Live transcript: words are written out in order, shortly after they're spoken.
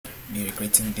be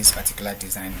recreating this particular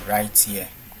design right here,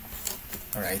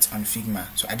 alright, on Figma.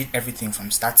 So I did everything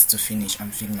from start to finish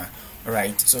on Figma.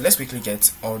 Alright, so let's quickly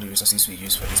get all the resources we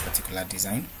use for this particular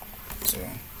design. So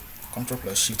Ctrl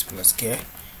plus Shift plus K,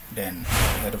 then I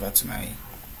head over to my, I'm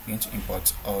going to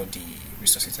import all the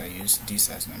resources I use. This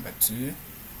as number 2,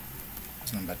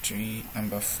 as number 3,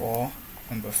 number 4,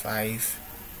 number 5,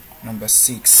 number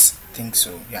 6, I think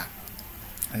so, yeah.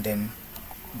 And then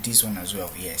this one as well.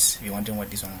 Yes, we're wondering what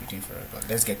this one will be doing for us, but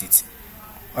let's get it.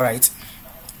 Alright,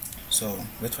 so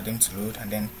wait for them to load, and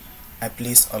then I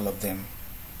place all of them.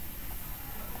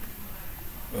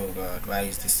 Oh god, why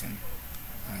is this thing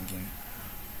hanging?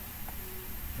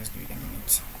 Let's give it a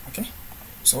minute. Okay,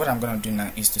 so what I'm gonna do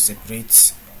now is to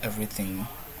separate everything,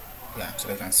 yeah, so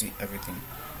I can see everything.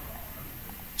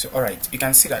 So alright, you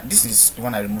can see that this is the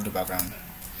one I removed the background.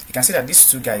 You can see that these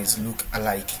two guys look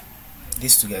alike.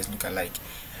 These two guys look alike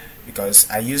because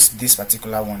I used this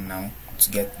particular one now to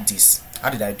get this. How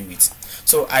did I do it?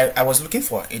 So I was looking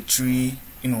for a tree,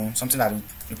 you know, something that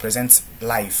represents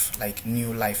life, like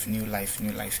new life, new life,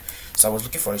 new life. So I was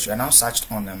looking for a tree. I now searched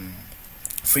on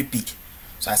free pick.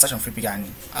 So I searched on free pick, and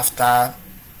after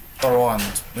thorough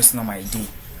and wasting on my day,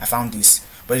 I found this.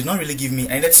 But it did not really give me.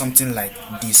 I needed something like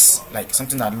this, like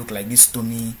something that looked like this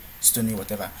stony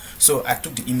whatever. So I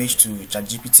took the image to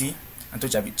ChatGPT and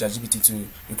told ChatGPT to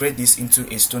recreate this into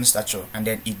a stone statue, and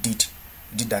then it did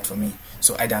that for me.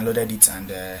 So I downloaded it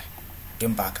and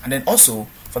came back. And then also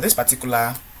for this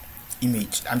particular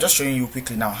image, I'm just showing you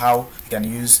quickly now how you can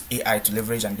use AI to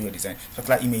leverage and do a design. This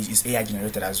particular image is AI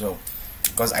generated as well,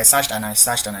 because I searched and I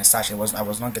searched and I searched. I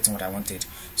was not getting what I wanted.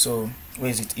 So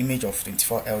where is it? Image of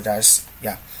 24 elders.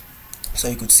 Yeah. So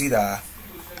you could see that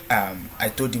I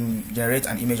told him generate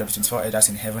an image of 24 elders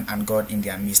in heaven and God in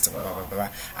their midst. Blah, blah, blah, blah.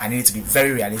 I need it to be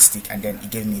very realistic, and then he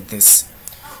gave me this.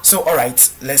 So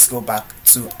alright, let's go back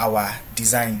to our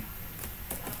design.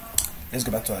 Let's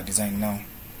go back to our design now.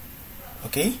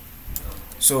 Okay.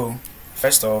 So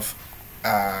first off,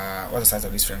 what's the size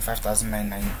of this frame?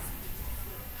 5099.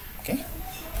 Okay.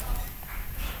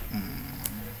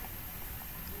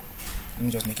 Let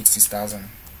me just make it 6,000.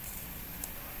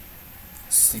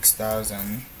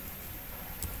 6,000.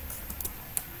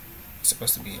 It's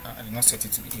supposed to be. I did not set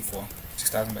it to be equal.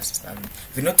 6,000 by 6,000.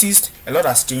 If you noticed, a lot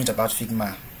has changed about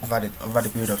Figma over the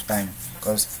period of time,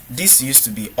 because this used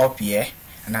to be up here,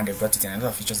 and now they brought it in. A lot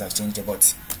of features have changed,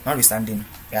 but notwithstanding,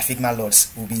 their Figma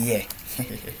lords will be here.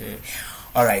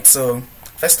 Alright, so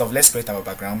first off, let's create our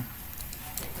background.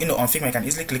 You know, on Figma you can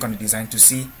easily click on the design to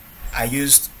see I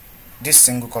used this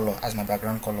single color as my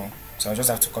background color. So I just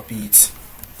have to copy it,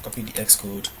 copy the X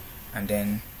code, and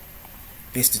then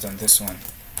paste it on this one.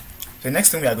 The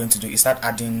next thing we are going to do is start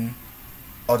adding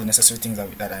all the necessary things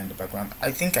that are in the background.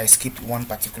 I think I skipped one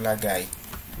particular guy.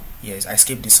 Yes, I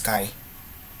skipped this guy.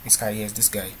 This guy, yes, this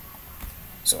guy.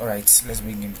 So alright, let's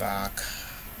bring him back.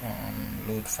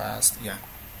 Load fast, yeah.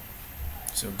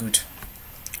 So good.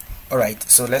 Alright,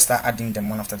 so let's start adding them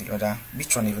one after the other.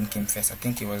 Which one even came first? I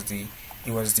think it was the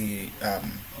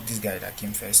this guy that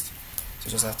came first. So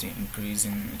just have to increase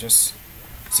in just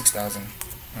 6,000.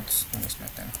 Not waste my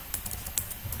time.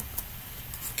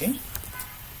 Okay.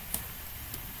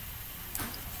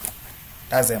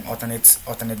 That's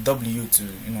alternate W to,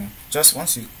 you know, just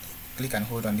once you click and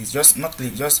hold on this, just not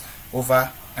click, just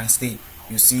over and stay,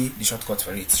 you see the shortcut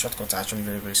for it. Shortcuts are actually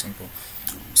very, very simple.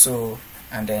 So,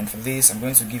 and then for this, I'm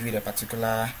going to give it a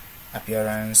particular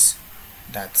appearance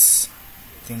that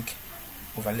I think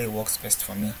overlay works best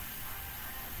for me.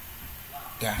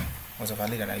 Yeah, was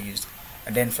overlay that I used.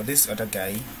 And then for this other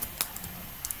guy,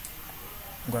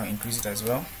 I'm going to increase it as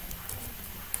well.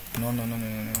 No,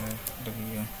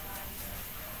 W.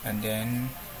 And then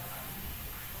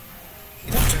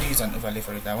it actually is an overlay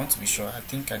for it. I want to be sure. I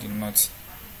think I did not.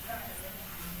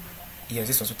 Yes,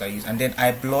 this was what I used. And then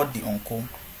I blurred the unco.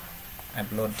 I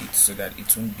blurred it so that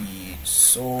it won't be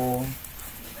so.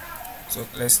 So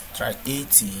let's try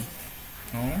 80.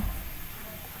 No.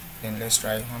 Then let's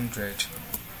try 100.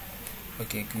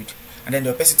 Okay, good. And then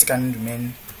the opacity can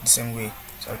remain the same way.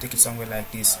 So I'll take it somewhere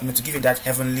like this, you know, to give it that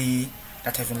heavenly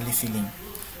feeling.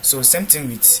 So same thing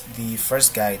with the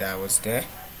first guy that was there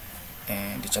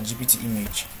and the ChatGPT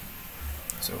image.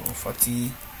 So 40,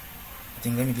 I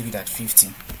think let me leave it at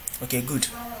 50. Okay, good.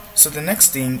 So the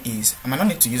next thing is, I might not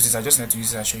need to use this, I just need to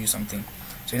use it and show you something.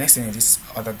 So the next thing is this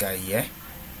other guy here.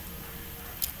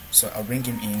 So I'll bring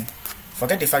him in.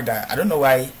 Forget the fact that I don't know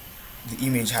why the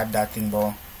image had that thing,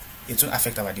 but it won't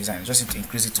affect our design. Just need to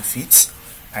increase it to fit,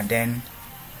 and then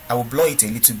I will blur it a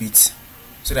little bit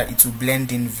so that it will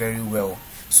blend in very well.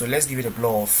 So let's give it a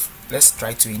blur of, let's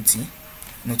try 20.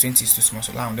 No, 20 is too small,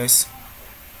 so now let's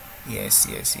Yes.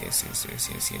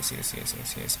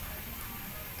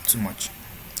 Too much.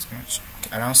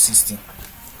 Okay, around 60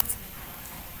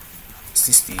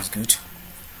 is good.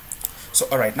 So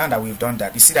alright, now that we've done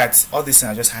that, you see that all these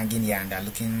things are just hanging here and they're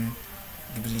looking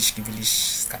devilish,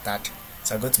 scattered.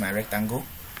 So I go to my rectangle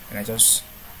and I just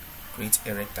create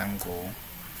a rectangle.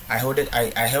 I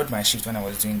held my shift when I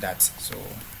was doing that, so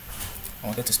I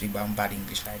wanted to speak bad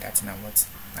English like that now, but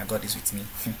my God is with me.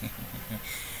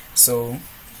 So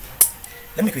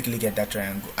let me quickly get that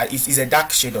triangle. It's a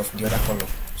dark shade of the other color,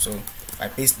 so I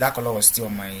paste that color was still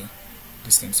on my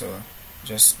this thing, so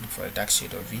just look for a dark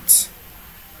shade of it.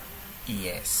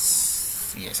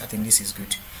 Yes, I think this is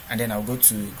good. And then I'll go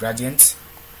to gradient.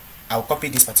 I'll copy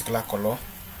this particular color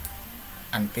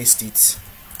and paste it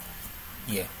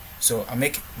here. So I'll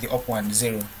make the up one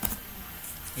 0.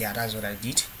 Yeah, that's what I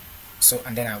did. So,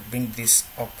 and then I'll bring this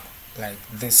up like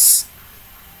this.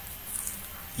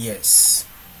 Yes.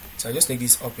 So I just take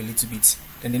this up a little bit.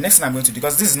 Then the next thing I'm going to do,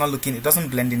 because this is not looking, it doesn't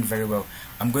blend in very well,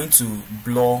 I'm going to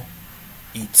blur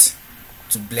it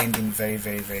to blend in very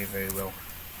well.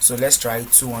 So let's try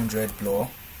 200 blur.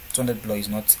 200 blur is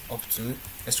not up to.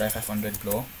 Let's try 500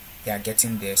 blur. Yeah,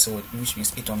 getting there. So which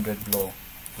means 800 blur.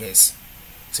 Yes.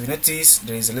 So you notice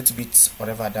there is a little bit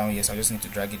whatever down here. So I just need to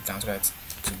drag it down so that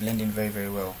to blend in very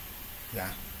well.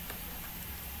 Yeah.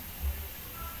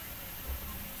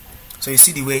 So you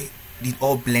see the way it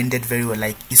all blended very well.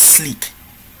 Like it's sleek,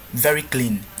 very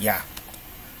clean. Yeah.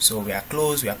 So we are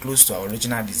close to our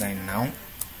original design now.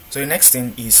 So the next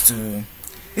thing is to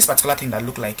this particular thing that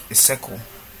look like a circle.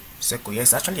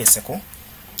 Yes, actually a circle.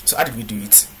 So how did we do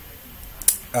it?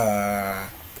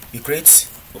 We create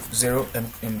 0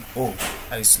 O,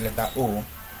 that is letter O,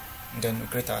 and then we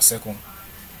create our circle.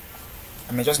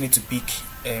 I may just need to pick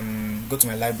go to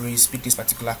my libraries, pick this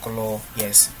particular color.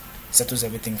 Yes, settles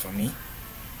everything for me.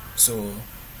 So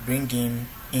bring him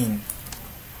in.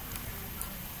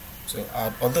 So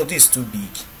although this is too big,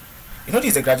 you know this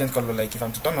is the gradient color. Like if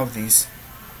I'm to turn off this,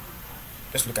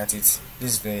 just look at it.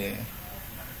 This is the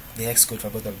hex code for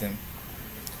both of them.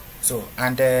 So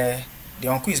and the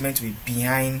uncle is meant to be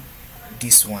behind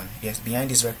this one. Yes, behind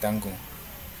this rectangle,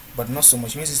 but not so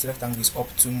much. It means this rectangle is up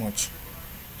too much.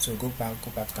 So go back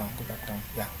down.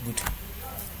 Yeah, good.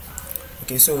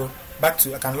 Okay, so back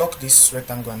to, I can lock this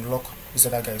rectangle and lock this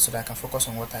other guy so that I can focus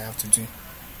on what I have to do.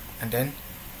 And then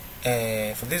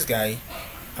for this guy,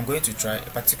 I'm going to try a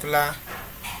particular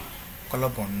color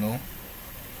bond. No,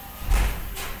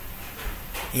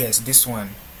 yes, this one.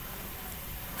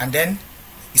 And then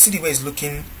you see the way it's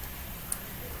looking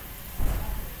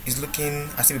as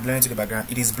if it's blending to the background.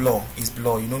 It is blur. It's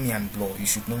blur. You know me and blur. You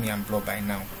should know me and blur by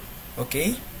now.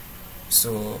 Okay,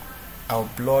 so I'll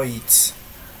blur it.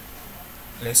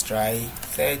 Let's try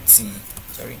 30.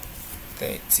 Sorry,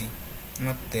 30.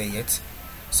 Not there yet.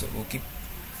 So we'll keep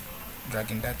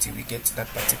dragging that till we get that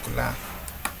particular.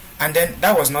 And then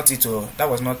that was not it. Oh, that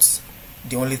was not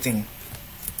the only thing.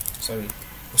 Sorry,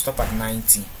 we'll stop at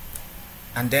 90.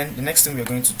 And then the next thing we're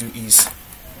going to do is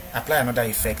apply another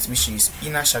effect, which is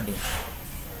inner shadow.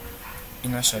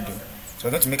 So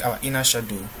we're going to make our inner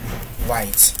shadow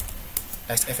white.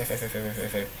 That's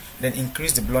F. Then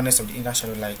increase the blurriness of the inner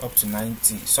shadow like up to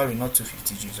 90. Sorry, not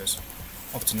 250, Jesus.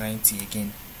 Up to 90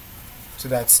 again. So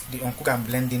that the uncle can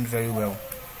blend in very well.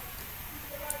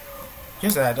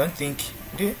 Just that I don't think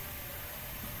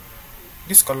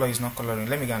this color is not coloring.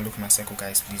 Let me go and look at my circle,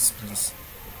 guys, please. Let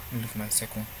me look at my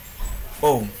circle.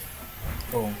 Oh,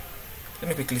 let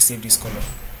me quickly save this color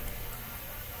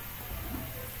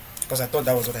because I thought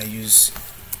that was what I used.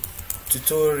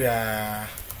 Tutorial.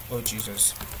 Oh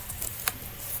Jesus,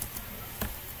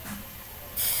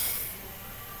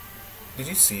 did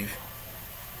it save?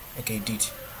 Okay, it did.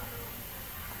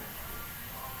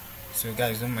 So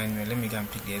guys, don't mind me, let me go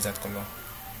and pick the exact color.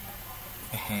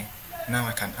 Now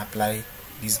I can apply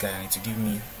this guy and it will give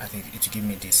me, I think it will give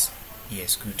me this.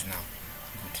 Yes, good. Now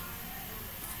good.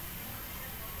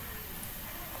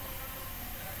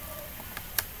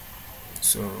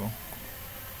 So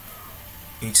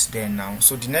it's there now.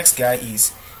 So the next guy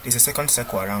is, there's a second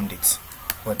circle around it,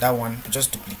 but that one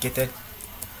just duplicated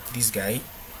this guy,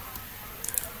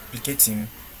 duplicate him,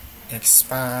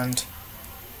 expand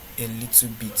a little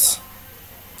bit.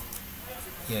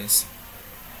 Yes,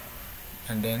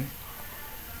 and then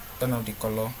turn off the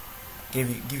color, give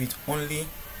it only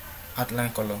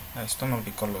outline color. Let's turn off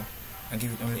the color and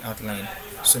give it only outline.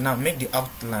 So now make the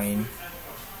outline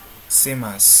same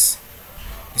as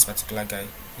this particular guy.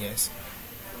 Yes,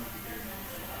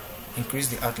 increase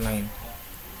the outline.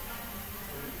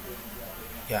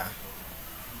 Yeah,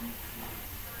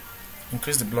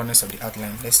 increase the blurriness of the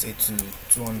outline. Let's say to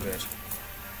 200.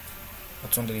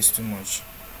 But 200 is too much.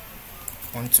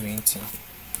 120.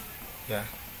 Yeah,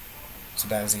 so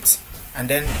that's it. And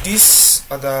then this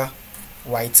other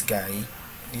white guy,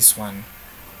 this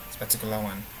particular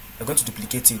one, we're going to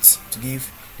duplicate it to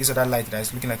give this other light that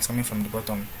is looking like it's coming from the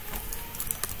bottom.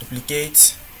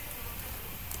 Duplicate,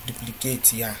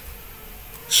 yeah.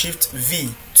 Shift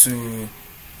V to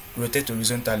rotate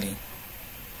horizontally.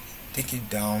 Take it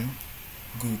down.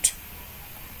 Good.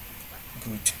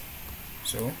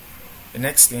 So the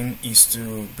next thing is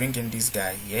to bring in this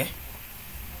guy here.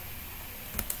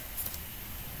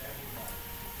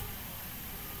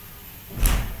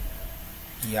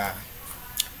 Yeah,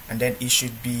 and then it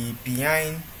should be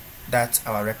behind that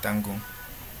our rectangle.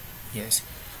 Yes,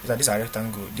 so this is our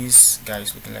rectangle. This guy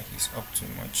is looking like he's up too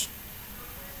much.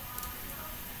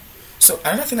 So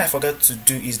another thing I forgot to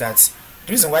do is that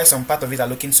the reason why some part of it are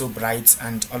looking so bright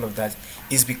and all of that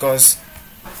is because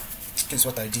this is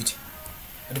what I did.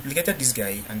 I duplicated this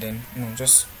guy and then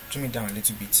just trim it down a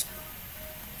little bit,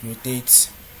 rotate,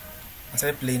 and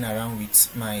started playing around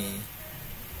with my.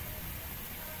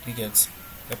 You get?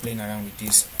 Playing around with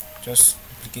this. Just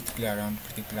duplicate, play around.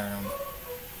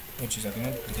 Which is I did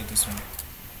not duplicate this one.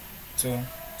 So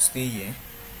stay here.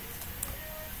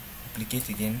 Duplicate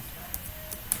again.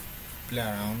 Play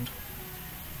around.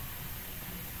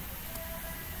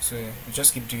 So you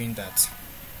just keep doing that.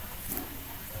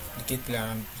 Duplicate, play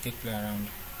around.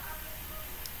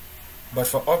 But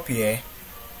for up here,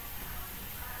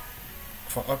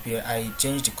 I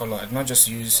changed the color. I did not just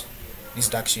use this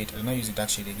dark shade. I did not use the dark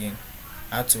shade again.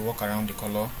 I had to walk around the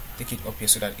color, take it up here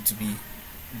so that it will be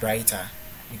brighter.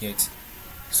 You get?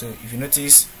 So if you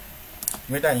notice,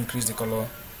 when I increase the color,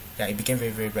 yeah, it became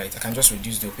very, very bright. I can just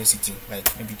reduce the opacity,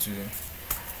 like maybe to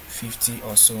 50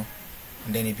 or so,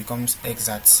 and then it becomes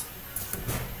exactly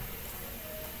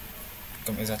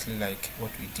like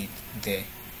what we did there.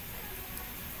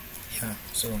 Yeah.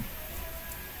 So,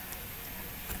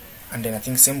 and then I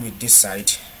think same with this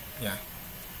side. Yeah,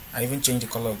 I even changed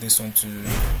the color of this one to.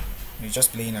 You're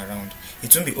just playing around.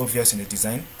 It won't be obvious in the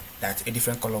design that a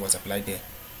different color was applied there.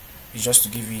 It's just to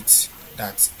give it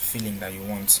that feeling that you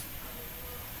want.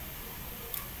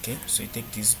 Okay, so you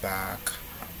take this back.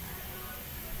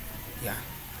 Yeah,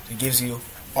 it gives you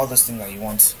all those things that you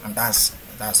want, and that's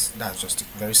just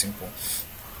very simple.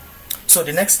 So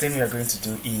the next thing we are going to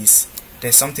do is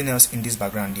there's something else in this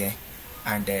background here,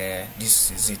 and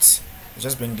this is it. You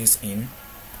just bring this in,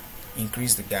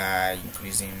 increase the guy,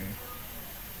 increase him.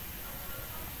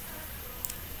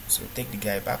 So take the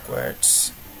guy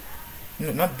backwards,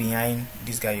 no, not behind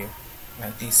this guy,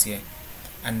 like this here,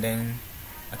 and then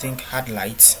I think hard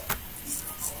light,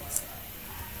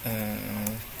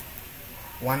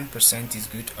 1% is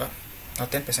good, or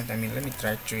 10%. I mean, let me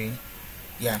try 3.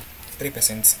 Yeah,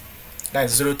 3%. That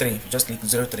is 0.3. Just click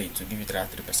 0.3 to give it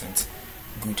that 3%.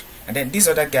 Good. And then this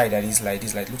other guy that is like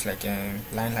this, like looks like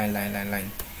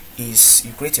line, is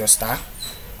you create your star.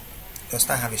 Your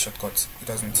star have a shortcut. It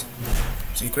doesn't.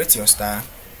 So you create your star,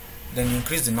 then you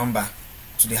increase the number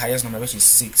to the highest number, which is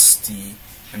 60,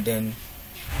 and then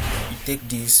you take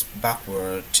this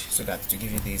backward so that to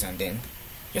give you this, and then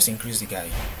just increase the guy,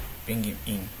 bring him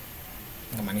in.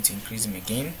 I need to increase him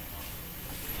again.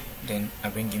 Then I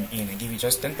bring him in and give you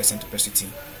just 10% opacity.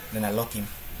 Then I lock him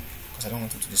because I don't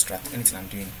want him to distract anything I'm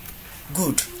doing.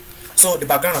 Good. So the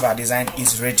background of our design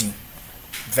is ready.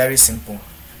 Very simple.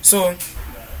 So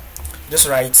just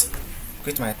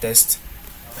create my text,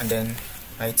 and then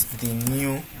write the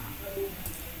new.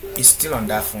 Is still on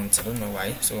that font. I don't know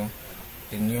why. So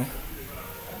the new.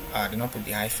 Do not put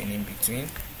the hyphen in between.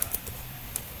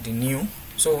 The new.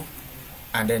 So,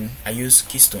 and then I use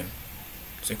Keystone.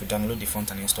 So you could download the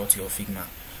font and install to your Figma.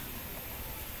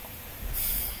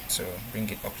 So bring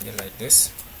it up here like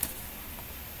this,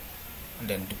 and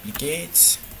then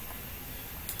duplicate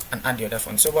and add the other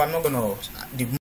font. So, but I'm not gonna